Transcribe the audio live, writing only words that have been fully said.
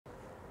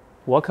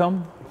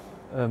Welcome,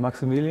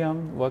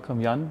 Maximilian.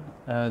 Welcome, Jan,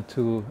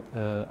 to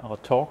our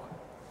talk,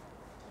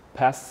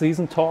 past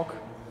season talk.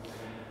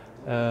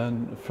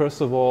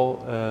 First of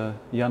all,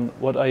 Jan,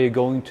 what are you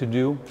going to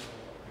do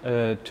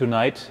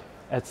tonight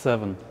at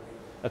 7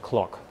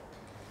 o'clock?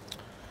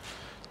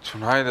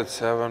 Tonight at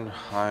 7,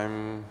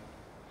 I'm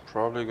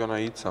probably gonna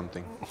eat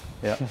something.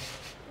 Yeah.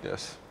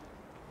 Yes.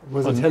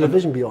 Will the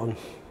television be on?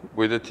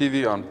 With the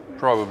TV on,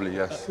 probably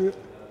yes.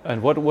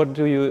 And what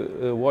do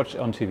you watch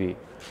on TV?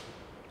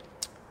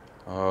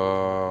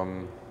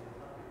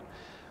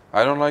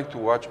 I don't like to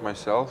watch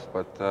myself,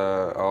 but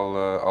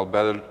I'll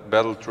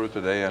battle through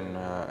today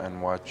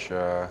and watch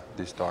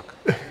this talk.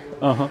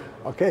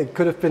 Okay, it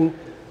could have been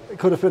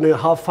a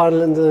half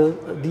final in the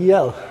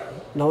DL.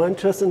 No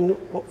interest in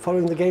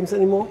following the games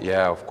anymore?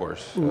 Yeah, of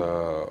course.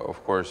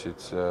 Of course,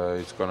 it's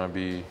gonna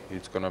be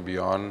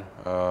on,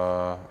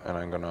 and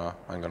I'm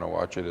gonna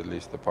watch it, at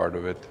least a part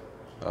of it.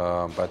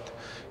 But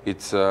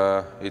it's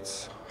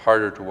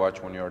harder to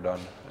watch when you're done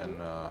and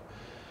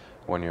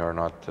when you're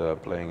not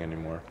playing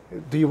anymore.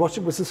 Do you watch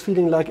it with this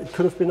feeling like it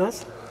could have been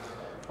us?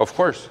 Of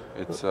course,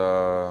 it's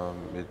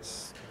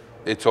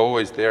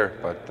always there,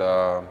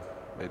 but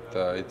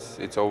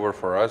it's over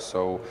for us.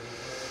 So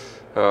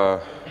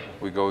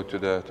we go to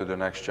the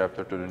next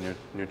chapter, to the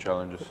new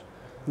challenges.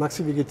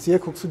 Maxi, wie geht's dir?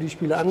 Guckst du die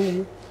Spiele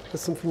an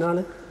bis zum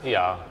Finale?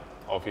 Ja,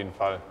 auf jeden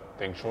Fall. Ich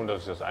denke schon,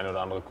 dass ich das eine oder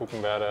andere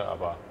gucken werde,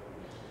 aber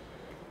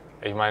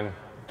ich meine,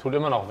 tut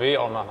immer noch weh,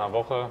 auch nach einer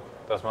Woche,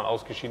 dass man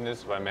ausgeschieden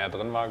ist, weil mehr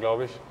drin war,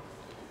 glaube ich.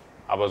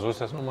 Aber so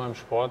ist das nun mal im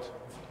Sport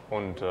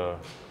und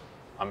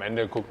am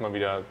Ende guckt man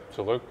wieder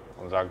zurück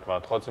und sagt,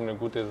 war trotzdem eine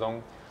gute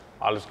Saison,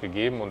 alles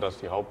gegeben und das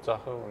ist die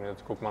Hauptsache und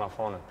jetzt guckt man nach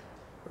vorne.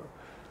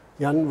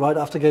 Jan, right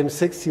after game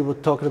 6, you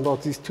were talking about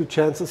these 2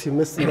 chances you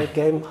missed in that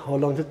game. How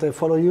long did they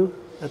follow you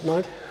at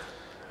night?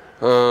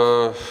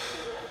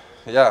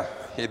 Yeah,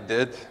 he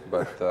did,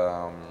 but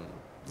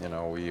you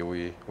know,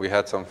 we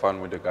had some fun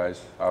with the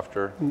guys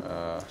after,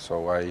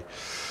 so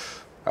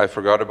I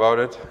forgot about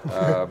it,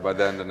 but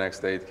then the next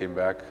day it came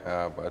back.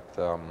 But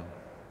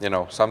you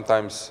know,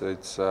 sometimes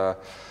it's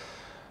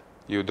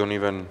you don't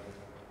even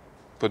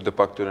put the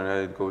puck to the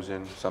net; it goes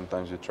in.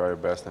 Sometimes you try your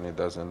best and it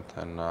doesn't,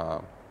 and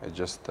it's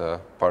just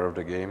part of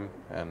the game,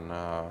 and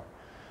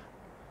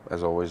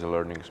as always, a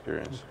learning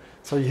experience.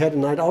 So you had a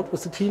night out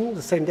with the team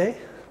the same day?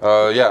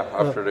 Yeah,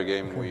 after the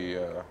game, we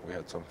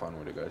had some fun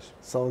with the guys.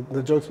 So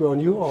the jokes were on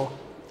you, or?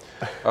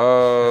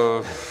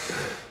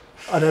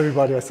 On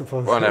everybody, I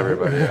suppose. On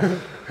everybody, yeah.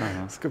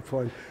 That's a good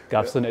point.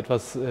 Gab es denn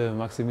etwas,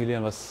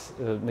 Maximilian, was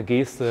eine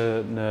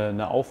Geste,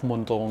 eine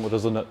Aufmunterung oder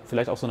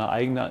vielleicht auch so eine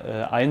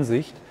eigene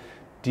Einsicht,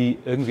 die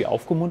irgendwie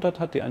aufgemuntert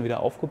hat, die einen wieder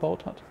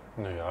aufgebaut hat?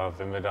 Naja,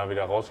 wenn wir da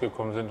wieder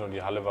rausgekommen sind und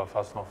die Halle war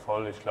fast noch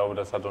voll, ich glaube,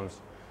 das hat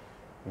uns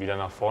wieder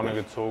nach vorne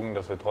gezogen,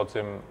 dass wir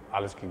trotzdem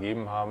alles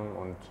gegeben haben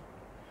und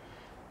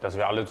dass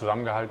wir alle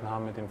zusammengehalten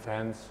haben mit den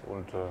Fans.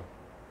 Und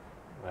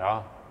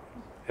ja,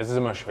 es ist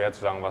immer schwer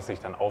zu sagen, was sich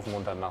dann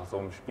aufmuntert nach so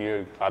einem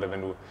Spiel. Gerade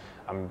wenn du,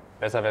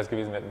 besser wäre es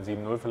gewesen, wir hätten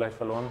 7-0 vielleicht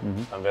verloren,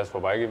 dann wäre es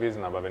vorbei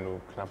gewesen. Aber wenn du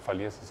knapp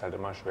verlierst, ist es halt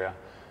immer schwer.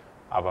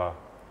 Aber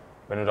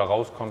wenn du da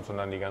rauskommst und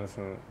dann die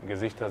ganzen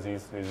Gesichter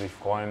siehst, wie sie sich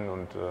freuen,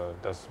 und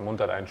das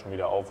muntert einen schon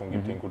wieder auf und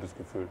gibt dir ein gutes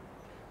Gefühl.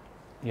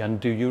 Jan,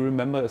 do you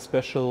remember a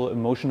special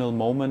emotional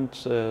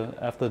moment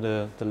after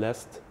the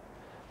last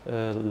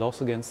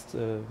loss against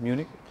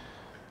Munich?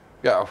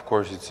 Yeah, of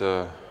course, it's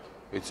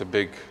a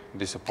big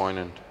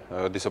disappointment,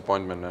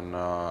 and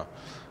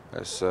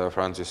as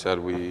Franzi said,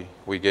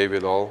 we gave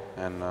it all,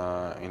 and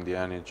in the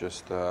end, it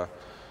just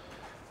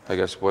I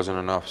guess wasn't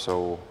enough.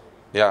 So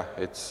yeah,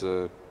 it's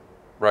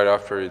right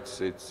after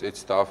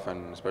it's tough,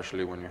 and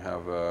especially when you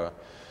have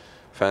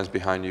fans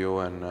behind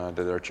you and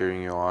that are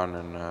cheering you on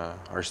and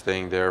are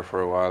staying there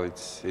for a while.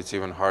 It's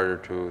even harder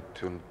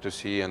to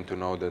see and to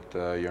know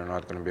that you're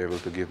not going to be able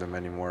to give them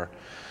any more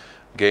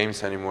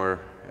games, any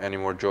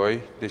more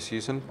joy this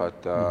season, but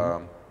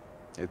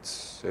it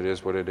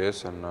is what it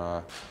is, and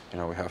you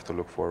know, we have to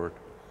look forward.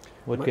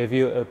 What gave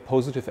you a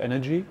positive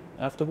energy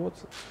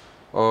afterwards?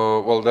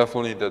 Well,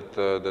 definitely that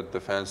the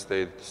fans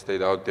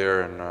stayed out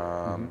there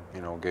and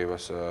you know, gave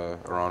us a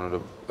round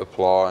of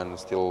applause and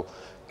still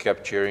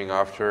kept cheering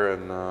after,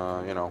 and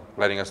you know,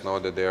 letting us know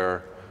that they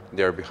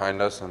are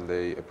behind us and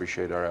they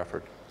appreciate our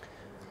effort.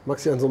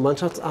 Maxi, an so einem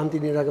Mannschaftsabend,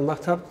 den ihr da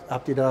gemacht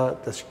habt ihr da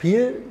das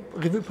Spiel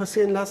Revue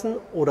passieren lassen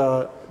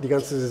oder die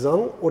ganze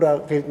Saison,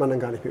 oder redet man dann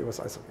gar nicht mehr über das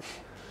Eishockey?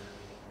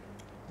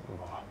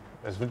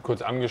 Es wird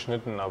kurz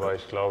angeschnitten, aber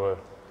ich glaube,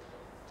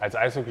 als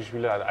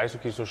Eishockeyspieler,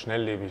 Eishockey ist so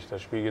schnelllebig.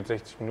 Das Spiel geht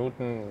 60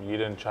 Minuten,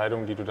 jede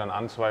Entscheidung, die du dann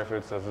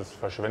anzweifelst, das ist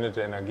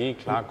verschwendete Energie.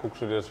 Klar guckst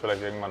du dir das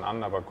vielleicht irgendwann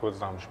an, aber kurz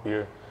nach dem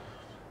Spiel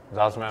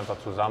saßen wir einfach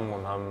zusammen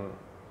und haben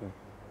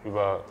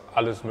über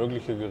alles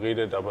Mögliche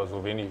geredet, aber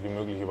so wenig wie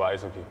möglich über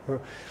Eishockey.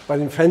 Bei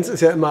den Fans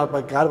ist ja immer,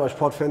 gerade bei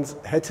Sportfans,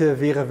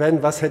 hätte, wäre,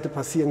 wenn, was hätte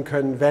passieren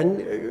können,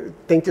 wenn.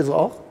 Denkt ihr so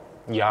auch?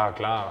 Ja,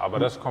 klar, aber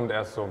das kommt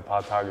erst so ein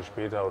paar Tage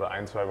später oder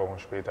 1-2 Wochen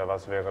später,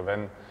 was wäre,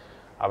 wenn.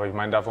 Aber ich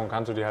meine, davon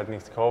kannst du dir halt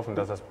nichts kaufen.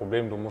 Das ist das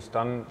Problem. Du musst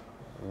dann,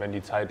 wenn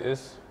die Zeit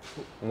ist,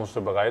 musst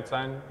du bereit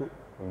sein.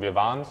 Wir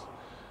waren es,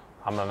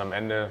 haben dann am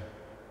Ende,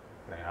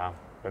 naja,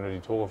 wenn du die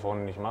Tore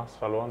vorne nicht machst,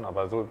 verloren.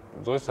 Aber so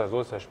ist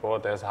der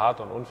Sport. Der ist hart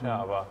und unfair,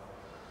 aber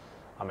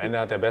am Ende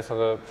hat der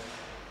Bessere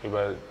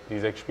über die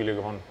 6 Spiele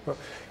gewonnen. Ja.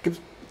 Gibt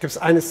es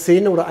eine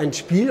Szene oder ein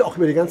Spiel, auch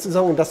über die ganze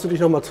Saison, dass du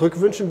dich nochmal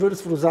zurückwünschen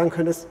würdest, wo du sagen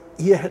könntest,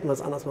 hier hätten wir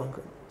es anders machen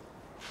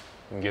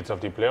können? Geht es auf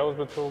die Playoffs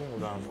bezogen?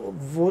 Oder?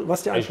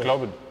 Was dir einfällt? Ich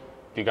glaube,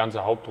 die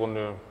ganze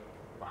Hauptrunde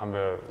haben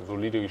wir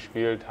solide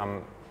gespielt,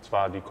 haben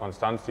zwar die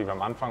Konstanz, die wir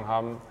am Anfang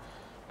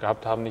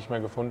gehabt haben, nicht mehr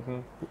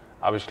gefunden.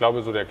 Aber ich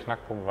glaube, so der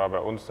Knackpunkt war bei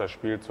uns das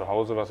Spiel zu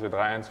Hause, was wir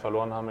 3-1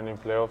 verloren haben in den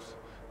Playoffs.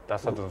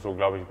 Das hat uns so,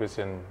 glaube ich, ein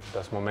bisschen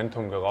das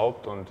Momentum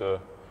geraubt. Und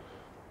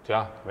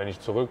tja, wenn ich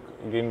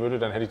zurückgehen würde,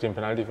 dann hätte ich den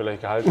Penalty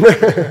vielleicht gehalten.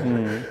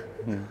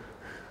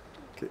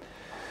 Okay.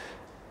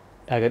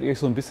 Ärgert ihr euch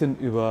so ein bisschen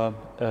über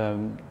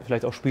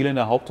vielleicht auch Spiele in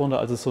der Hauptrunde,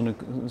 als es so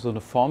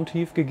eine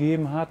Formtief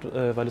gegeben hat,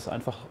 weil es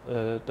einfach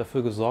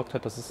dafür gesorgt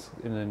hat, dass es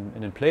in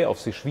den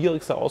Playoffs die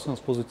schwierigste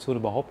Ausgangsposition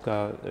überhaupt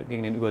gab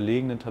gegen den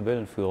überlegenen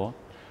Tabellenführer?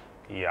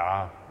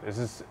 Ja, es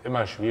ist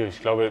immer schwierig.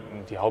 Ich glaube,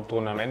 die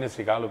Hauptrunde am Ende ist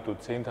egal, ob du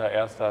 10.,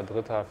 1., 3.,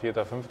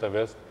 4., 5.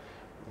 wirst.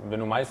 Wenn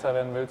du Meister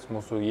werden willst,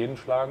 musst du jeden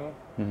schlagen.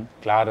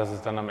 Klar, dass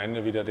es dann am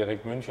Ende wieder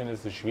direkt München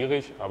ist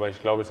schwierig, aber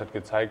ich glaube, es hat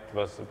gezeigt,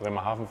 was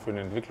Bremerhaven für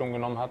eine Entwicklung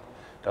genommen hat,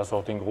 dass du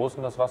auch den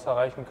Großen das Wasser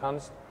reichen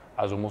kannst.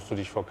 Also musst du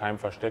dich vor keinem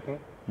verstecken.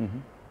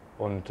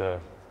 Und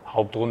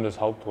Hauptrunde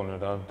ist Hauptrunde.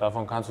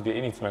 Davon kannst du dir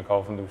eh nichts mehr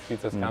kaufen. Du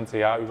spielst das ganze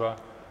Jahr über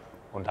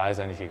und da ist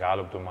ja nicht egal,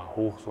 ob du mal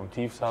Hochs und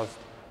Tiefs hast.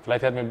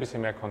 Vielleicht hätten wir ein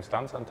bisschen mehr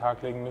Konstanz an den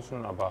Tag legen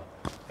müssen, aber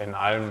in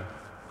allem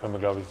können wir,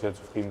 glaube ich, sehr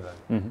zufrieden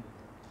sein.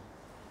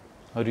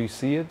 How do you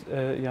see it,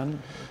 Jan?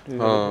 Do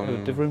you have a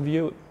different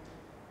view?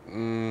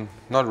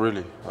 Not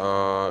really.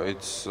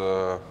 It's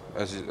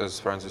as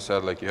Francis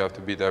said, like you have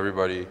to beat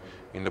everybody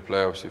in the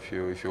playoffs if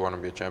you want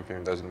to be a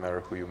champion. It doesn't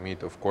matter who you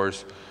meet. Of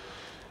course,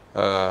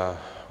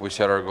 we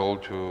set our goal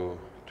to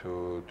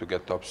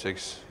get top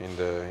 6 in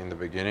the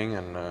beginning,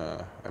 and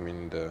I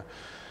mean the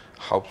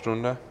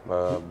Hauptrunde,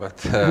 but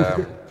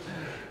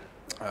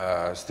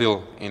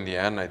still in the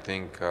end, I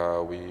think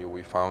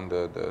we found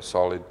the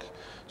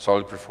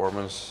solid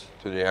performance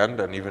to the end,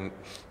 and even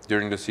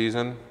during the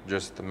season,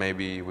 just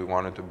maybe we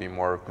wanted to be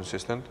more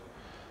consistent.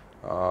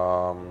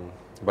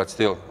 But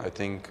still, I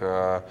think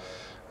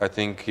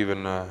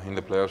even in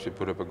the playoffs we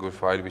put up a good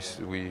fight.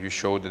 We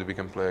showed that we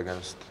can play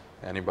against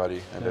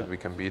anybody and that we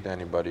can beat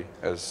anybody.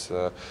 As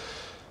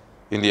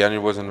in the end,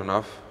 it wasn't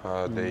enough.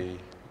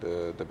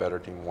 The better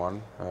team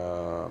won,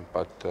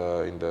 but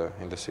in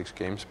the 6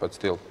 games. But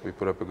still, we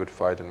put up a good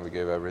fight and we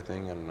gave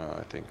everything, and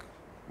I think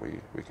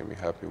we can be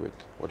happy with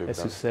what we've done.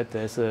 As you said,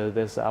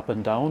 there's up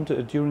and down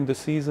during the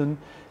season.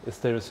 Is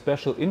there a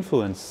special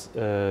influence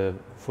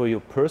for you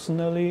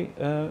personally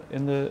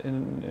in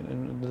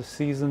the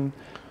season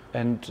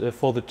and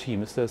for the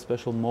team? Is there a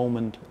special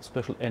moment,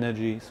 special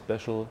energy,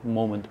 special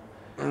moment?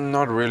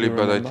 Not really,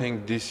 but I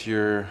think this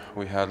year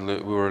we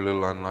were a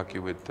little unlucky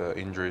with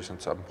injuries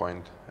at some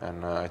point,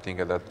 and I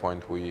think at that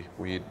point we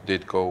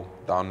did go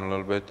down a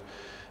little bit,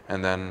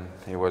 and then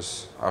it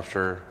was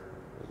after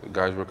the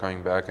guys were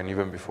coming back, and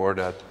even before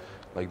that,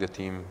 like the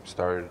team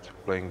started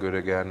playing good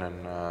again,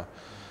 and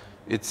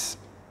it's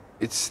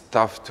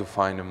tough to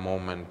find a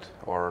moment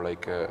or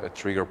like a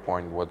trigger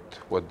point.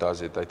 What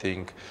does it? I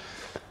think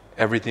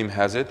every team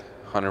has it,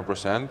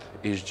 100%.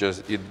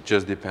 It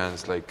just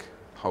depends like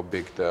how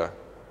big the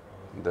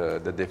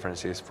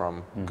difference is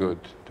from good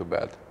to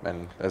bad,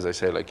 and as I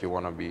say, like you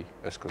want to be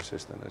as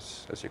consistent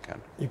as you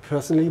can. You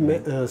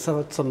personally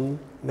suffered some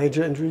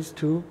major injuries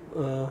too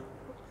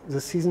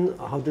this season.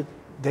 How did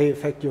they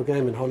affect your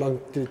game, and how long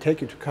did it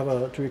take you to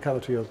recover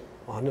to your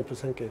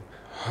 100% game?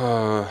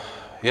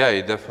 Yeah,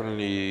 it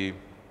definitely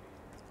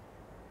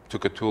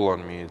took a toll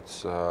on me.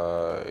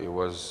 It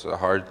was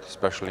hard,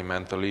 especially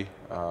mentally,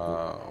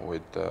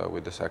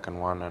 with the second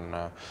one,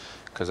 and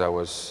because I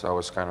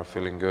was kind of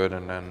feeling good,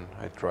 and then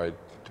I tried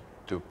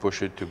to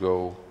push it to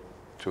go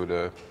to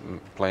the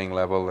playing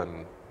level,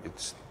 and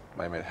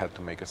I had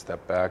to make a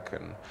step back,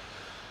 and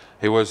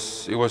it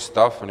was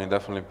tough, and it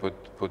definitely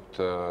put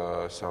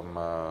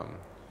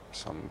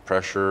some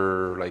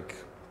pressure like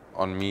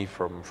on me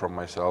from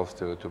myself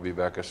to be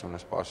back as soon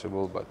as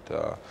possible,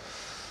 but.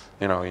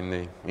 You know,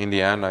 in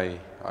the end, I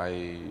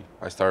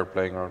started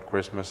playing around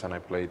Christmas, and I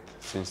played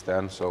since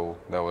then. So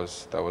that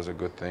was a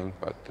good thing.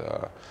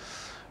 But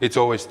it's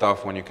always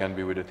tough when you can't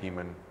be with the team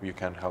and you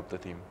can't help the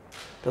team.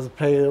 Does it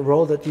play a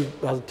role that you,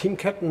 as a team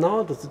captain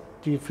now, do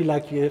you feel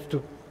like you have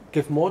to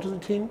give more to the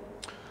team?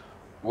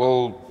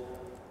 Well,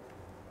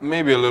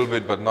 maybe a little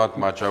bit, but not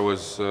much. I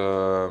was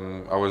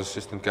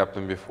assistant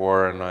captain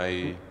before, and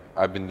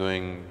I've been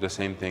doing the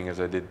same thing as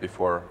I did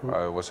before.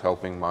 I was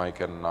helping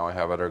Mike, and now I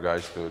have other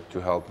guys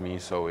to help me.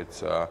 So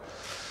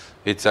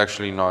it's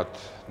actually not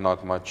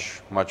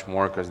much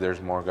more, because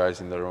there's more guys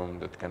in the room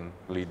that can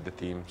lead the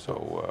team.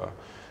 So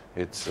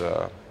it's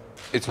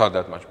not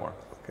that much more.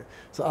 Okay.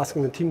 So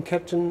asking the team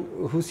captain,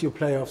 who's your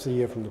player of the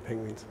year from the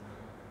Penguins?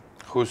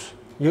 Who's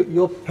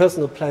your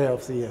personal player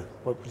of the year?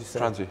 What would you say?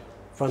 Franzi.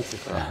 Franzi.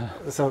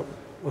 So,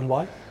 and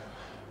why?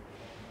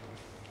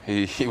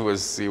 he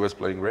was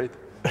playing great.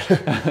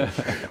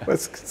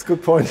 That's a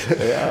good point.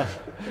 Ja,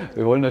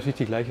 wir wollen natürlich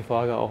die gleiche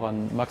Frage auch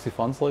an Maxi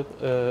Franzreb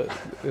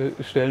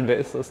stellen. Wer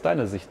ist aus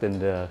deiner Sicht denn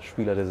der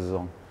Spieler der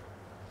Saison?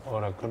 Oh,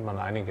 da könnte man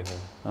einige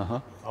nehmen.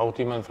 Aha. Auch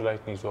die man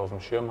vielleicht nicht so auf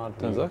dem Schirm hat.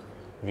 Dann sag.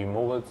 Wie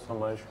Moritz zum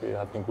Beispiel,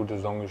 hat eine gute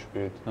Saison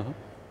gespielt. Aha.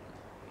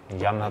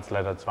 Jan hat es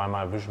leider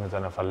zweimal erwischt mit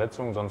seiner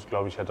Verletzung, sonst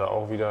glaube ich, hätte er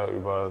auch wieder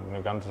über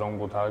eine ganze Saison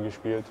brutal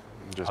gespielt.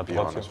 Just hat be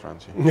trotzdem, honest,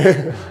 Franzi.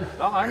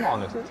 No, I'm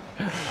honest.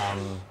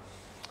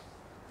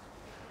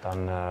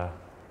 Dann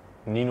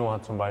Nino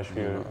hat zum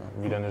Beispiel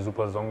wieder eine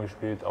super Saison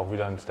gespielt, auch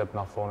wieder einen Step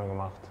nach vorne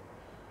gemacht.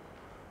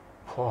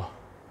 Boah,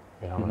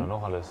 wen haben wir da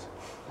noch alles?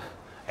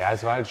 Ja,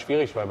 es war halt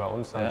schwierig, weil bei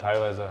uns dann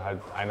teilweise halt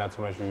einer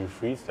zum Beispiel wie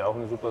Freeze, der auch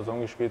eine super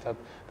Saison gespielt hat,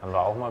 dann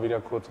war auch mal wieder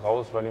kurz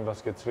raus, weil ihm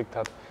was gezwickt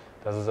hat.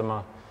 Das ist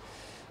immer,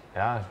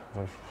 ja,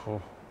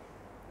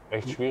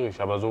 echt schwierig.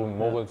 Aber so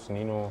Moritz,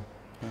 Nino.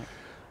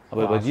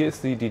 Aber bei dir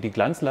ist die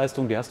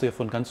Glanzleistung, die hast du ja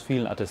von ganz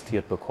vielen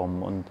attestiert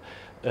bekommen. Und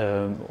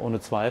ohne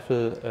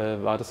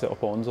Zweifel war das ja auch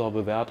bei unserer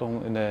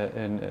Bewertung in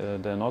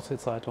der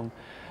NORDSEE-Zeitung.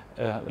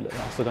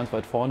 Hast du ganz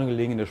weit vorne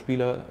gelegen, in der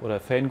Spieler- oder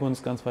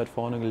Fangunst ganz weit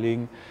vorne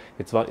gelegen.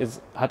 Jetzt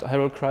hat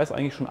Harold Kreis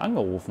eigentlich schon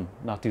angerufen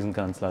nach diesen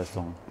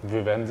Glanzleistungen.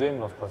 Wir werden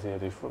sehen, was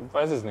passiert. Ich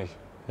weiß es nicht.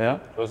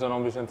 Ja? Du hast ja noch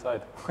ein bisschen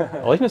Zeit.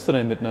 Rechnest du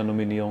denn mit einer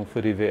Nominierung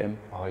für die WM?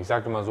 Aber ich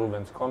sage immer so,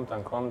 wenn es kommt,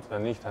 dann kommt,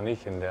 wenn nicht, dann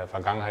nicht. In der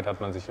Vergangenheit hat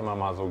man sich immer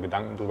mal so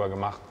Gedanken drüber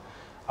gemacht.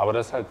 Aber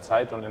das ist halt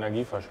Zeit- und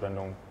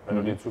Energieverschwendung, wenn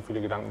du dir zu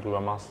viele Gedanken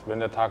drüber machst. Wenn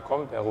der Tag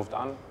kommt, er ruft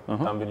an,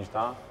 dann bin ich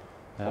da.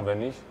 Ja. Und wenn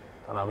nicht,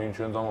 dann habe ich einen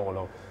schönen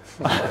Sommerurlaub.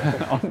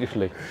 Auch nicht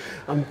schlecht.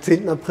 Am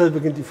 10. April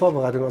beginnt die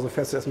Vorbereitung, also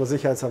fährst du erstmal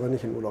sicherheitshalber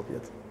nicht in Urlaub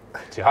jetzt.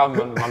 Ja,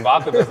 man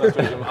wartet das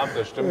natürlich immer ab,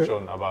 das stimmt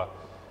schon. Aber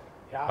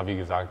ja, wie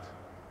gesagt,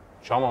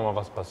 schauen wir mal,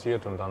 was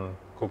passiert und dann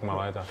gucken wir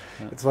weiter.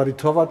 Jetzt war die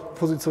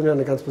Torwartposition ja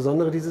eine ganz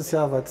besondere dieses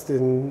Jahr, weil es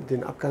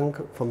den Abgang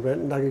von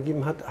Brandon da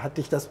gegeben hat. Hat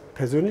dich das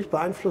persönlich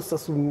beeinflusst,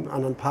 dass du einen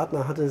anderen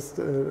Partner hattest,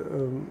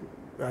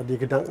 dir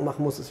Gedanken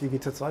machen musstest, wie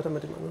geht es jetzt weiter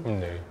mit dem anderen?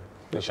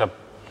 Nee, ich habe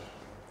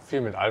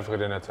viel mit Alfred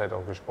in der Zeit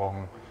auch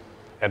gesprochen.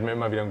 Er hat mir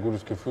immer wieder ein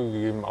gutes Gefühl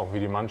gegeben, auch wie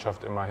die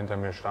Mannschaft immer hinter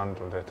mir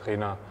stand und der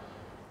Trainer.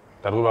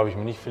 Darüber habe ich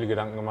mir nicht viele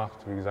Gedanken gemacht.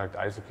 Wie gesagt,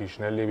 Eishockey ist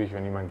schnelllebig,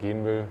 wenn jemand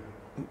gehen will,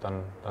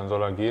 dann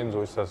soll er gehen,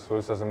 so ist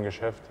das im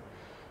Geschäft.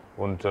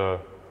 Und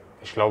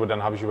ich glaube,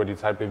 dann habe ich über die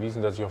Zeit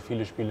bewiesen, dass ich auch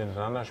viele Spiele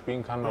hintereinander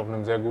spielen kann, auf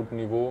einem sehr guten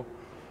Niveau.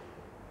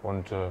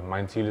 Und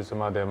mein Ziel ist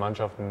immer, der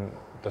Mannschaft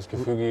das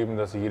Gefühl geben,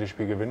 dass sie jedes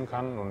Spiel gewinnen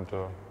kann. Und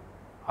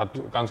hat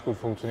ganz gut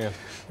funktioniert.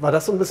 War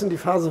das so ein bisschen die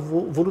Phase,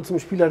 wo du zum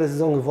Spieler der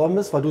Saison geworden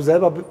bist? Weil du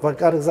selber,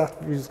 gerade gesagt,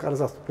 wie du es gerade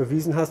sagst,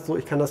 bewiesen hast, so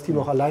ich kann das Team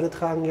auch alleine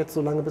tragen, jetzt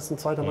so lange bis ein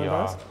zweiter Mann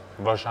da ist?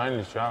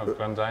 Wahrscheinlich, ja,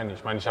 kann sein.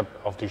 Ich meine, ich habe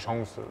auf die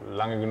Chance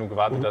lange genug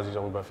gewartet, dass ich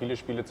auch über viele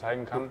Spiele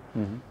zeigen kann.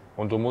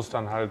 Und du musst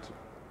dann halt,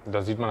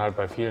 das sieht man halt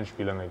bei vielen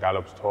Spielern, egal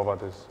ob es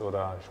Torwart ist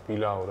oder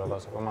Spieler oder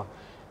was auch immer,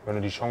 wenn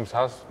du die Chance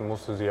hast,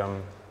 musst du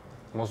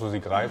sie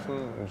greifen.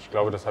 Und ich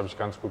glaube, das habe ich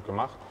ganz gut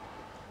gemacht.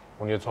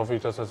 Und jetzt hoffe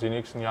ich, dass das die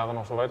nächsten Jahre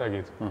noch so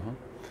weitergeht.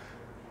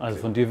 Also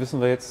von dir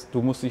wissen wir jetzt,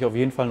 du musst dich auf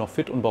jeden Fall noch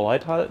fit und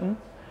bereit halten.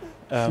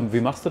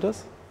 Wie machst du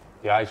das?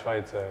 Ja, ich war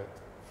jetzt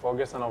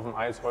vorgestern auf dem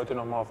Eis, heute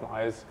noch mal auf dem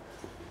Eis.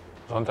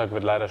 Sonntag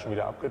wird leider schon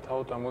wieder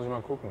abgetaut, da muss ich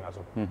mal gucken.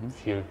 Also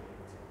viel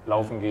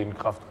Laufen gehen,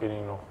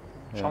 Krafttraining noch.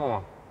 Schauen wir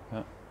mal.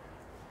 Ja.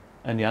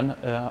 And Jan,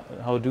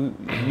 how do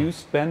you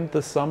spend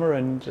the summer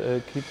and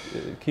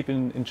keep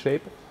in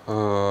shape?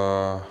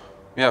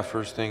 Yeah,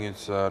 first thing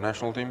it's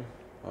national team.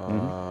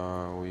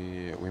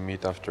 We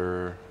meet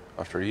after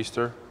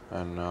Easter,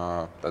 and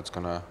that's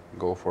gonna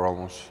go for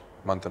almost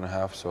a month and a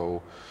half.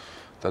 So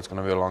that's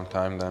gonna be a long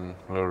time. Then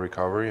a little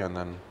recovery, and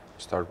then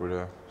start with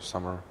a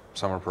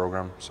summer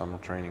program, summer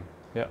training.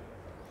 Yeah.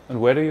 And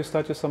where do you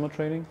start your summer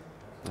training?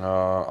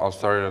 I'll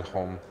start at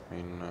home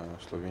in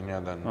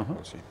Slovenia. Then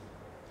we'll see.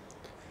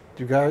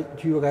 Do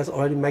you guys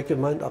already make your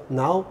mind up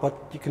now what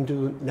you can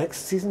do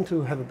next season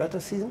to have a better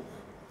season?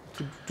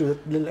 To do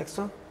a little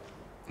extra?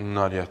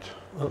 Not yet,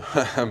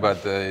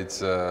 but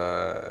it's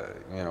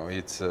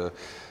it's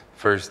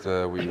first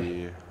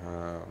we.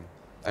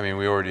 I mean,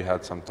 we already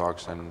had some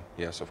talks, and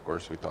yes, of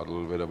course, we thought a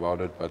little bit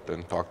about it, but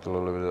then talked a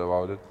little bit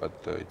about it. But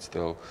it's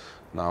still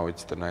now.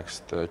 It's the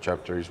next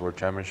chapter is World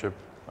Championship.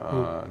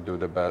 Do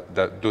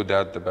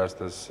that the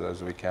best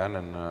as we can,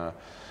 and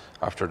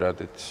after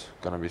that, it's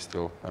gonna be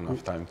still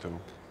enough time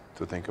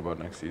to think about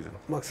next season.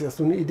 Maxi, hast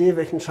du eine Idee,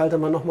 welchen Schalter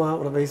man noch mal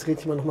oder welches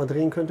Rädchen man noch mal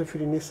drehen könnte für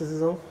die nächste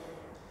Saison?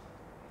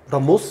 Oder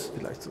muss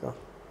vielleicht sogar?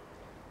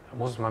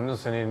 Man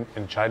muss in den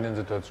entscheidenden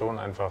Situationen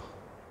einfach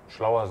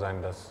schlauer sein,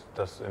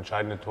 das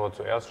entscheidende Tor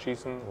zuerst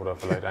schießen oder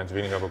vielleicht eins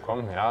weniger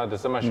bekommen. Ja, das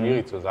ist immer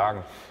schwierig zu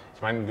sagen.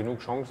 Ich meine, genug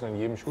Chancen in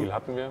jedem Spiel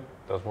hatten wir,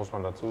 das muss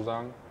man dazu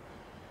sagen.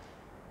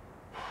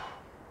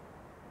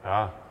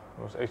 Ja,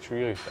 das ist echt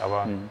schwierig,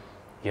 aber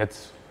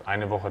jetzt,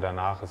 eine Woche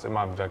danach,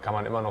 da kann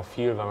man immer noch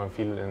viel, weil man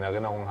viel in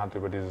Erinnerung hat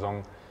über die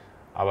Saison.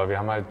 Aber wir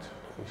haben halt,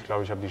 ich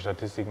glaube, ich habe die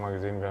Statistik mal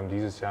gesehen, wir haben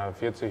dieses Jahr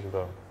 40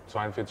 oder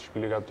 42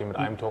 Spiele gehabt, die mit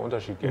einem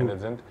Torunterschied geendet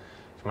sind.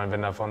 Ich meine,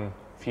 wenn davon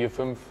 4,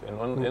 5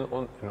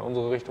 in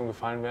unsere Richtung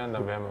gefallen wären,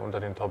 dann wären wir unter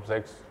den Top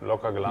 6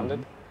 locker gelandet.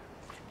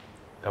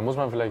 Da muss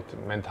man vielleicht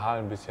mental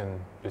ein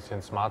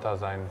bisschen smarter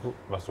sein,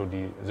 was so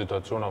die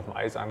Situation auf dem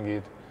Eis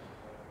angeht.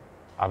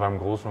 Aber im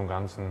Großen und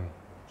Ganzen,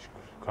 ich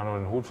kann nur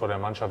den Hut vor der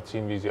Mannschaft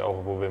ziehen, wie sie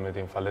auch, wo wir mit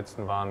den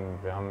Verletzten waren.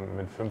 Wir haben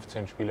mit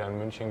 15 Spielern in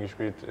München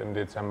gespielt im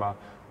Dezember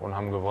und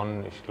haben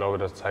gewonnen. Ich glaube,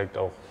 das zeigt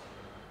auch,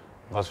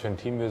 was für ein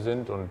Team wir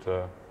sind. Und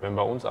wenn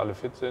bei uns alle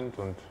fit sind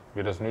und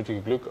wir das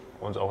nötige Glück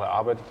uns auch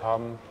erarbeitet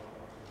haben,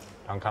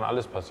 dann kann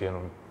alles passieren.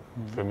 Und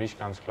für mich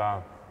ganz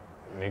klar,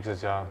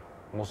 nächstes Jahr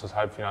muss das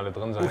Halbfinale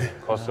drin sein,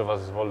 koste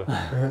was es wolle.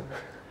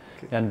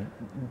 And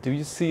do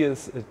you see a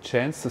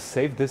chance to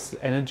save this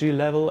energy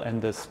level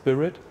and the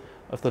spirit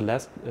of the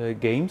last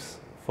games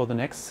for the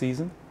next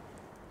season?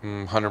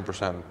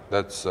 100%.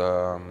 That's.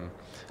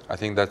 I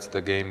think that's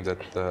the game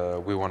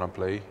that we want to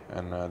play,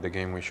 and the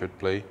game we should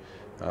play.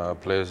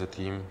 Play as a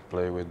team,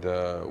 play with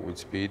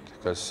speed.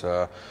 Because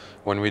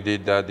when we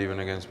did that, even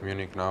against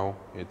Munich now,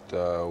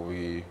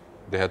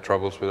 they had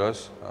troubles with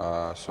us.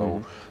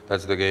 So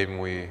that's the game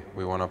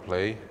we want to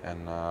play,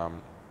 and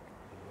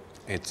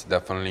it's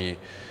definitely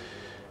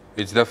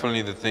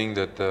the thing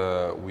that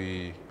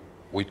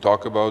we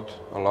talk about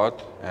a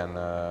lot, and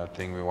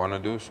thing we want to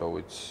do.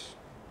 So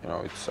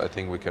I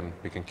think we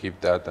can keep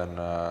that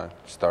and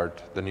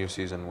start the new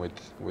season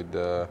with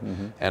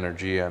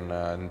energy and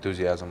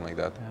enthusiasm like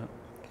that. Ja.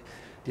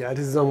 Die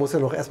alte Saison muss ja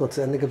noch erstmal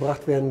zu Ende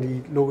gebracht werden.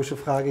 Die logische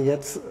Frage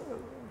jetzt,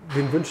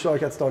 wen wünscht ihr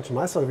euch als deutschen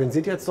Meister oder wen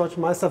seht ihr als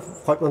deutschen Meister?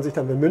 Freut man sich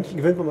dann, wenn München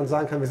gewinnt, wo man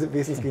sagen kann, wir sind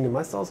wenigstens gegen den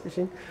Meister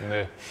ausgeschieden?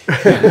 Nee.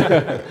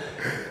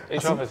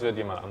 Ich hoffe, es wird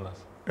jemand anders.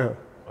 Ja.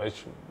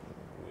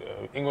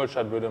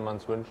 Ingolstadt würde man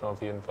es wünschen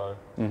auf jeden Fall.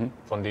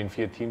 Von den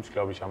 4 Teams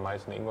glaube ich am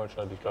meisten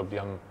Ingolstadt. Ich glaube,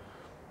 die haben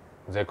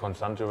sehr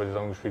konstant über die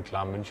Saison gespielt.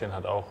 Klar, München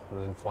hat auch,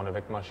 sind vorne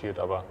wegmarschiert,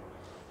 aber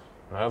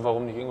naja,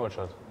 warum nicht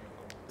Ingolstadt?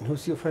 And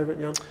who's your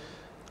favorite, Jan?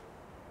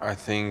 I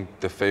think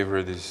the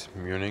favorite is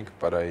Munich,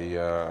 but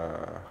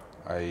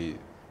I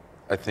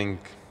think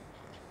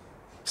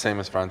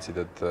same as Franzi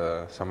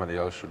that somebody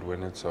else should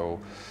win it. So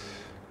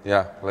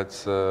yeah,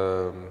 let's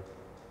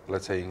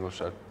say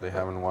Ingolstadt. They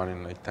haven't won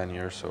in like 10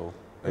 years, so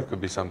it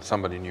could be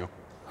somebody new.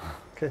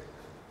 Okay.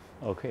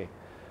 Okay.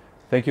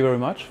 Thank you very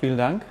much. Vielen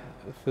Dank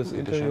fürs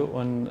Bitte Interview schön.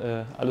 und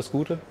alles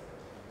Gute.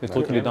 Wir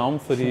drücken die Daumen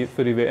für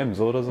die WM,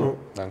 so oder so.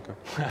 Danke.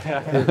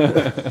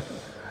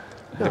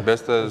 Die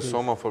beste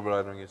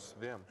Sommervorbereitung ist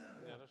WM.